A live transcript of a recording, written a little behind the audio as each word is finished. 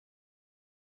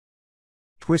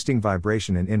Twisting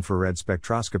vibration in infrared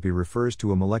spectroscopy refers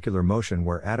to a molecular motion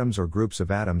where atoms or groups of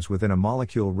atoms within a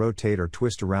molecule rotate or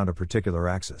twist around a particular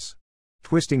axis.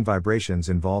 Twisting vibrations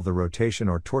involve the rotation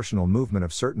or torsional movement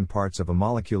of certain parts of a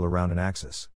molecule around an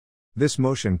axis. This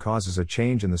motion causes a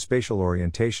change in the spatial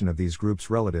orientation of these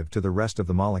groups relative to the rest of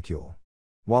the molecule.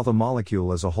 While the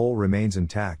molecule as a whole remains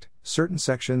intact, certain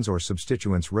sections or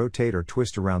substituents rotate or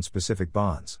twist around specific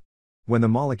bonds. When the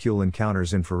molecule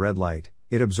encounters infrared light,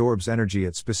 it absorbs energy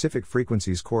at specific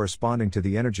frequencies corresponding to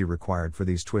the energy required for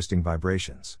these twisting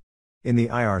vibrations. In the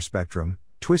IR spectrum,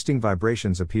 twisting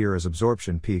vibrations appear as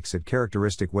absorption peaks at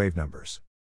characteristic wave numbers.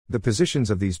 The positions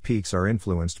of these peaks are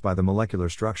influenced by the molecular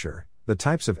structure, the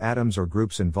types of atoms or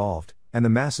groups involved, and the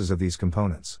masses of these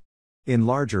components. In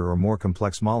larger or more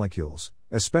complex molecules,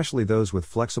 especially those with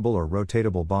flexible or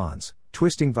rotatable bonds,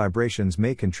 twisting vibrations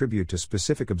may contribute to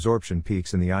specific absorption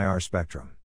peaks in the IR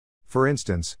spectrum. For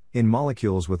instance, in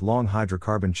molecules with long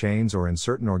hydrocarbon chains or in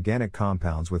certain organic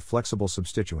compounds with flexible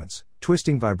substituents,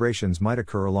 twisting vibrations might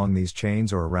occur along these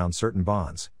chains or around certain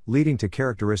bonds, leading to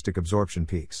characteristic absorption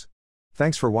peaks.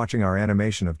 Thanks for watching our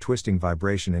animation of twisting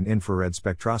vibration in infrared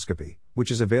spectroscopy,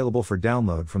 which is available for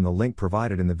download from the link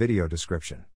provided in the video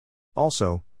description.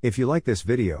 Also, if you like this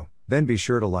video, then be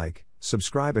sure to like,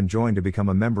 subscribe and join to become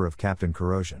a member of Captain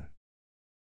Corrosion.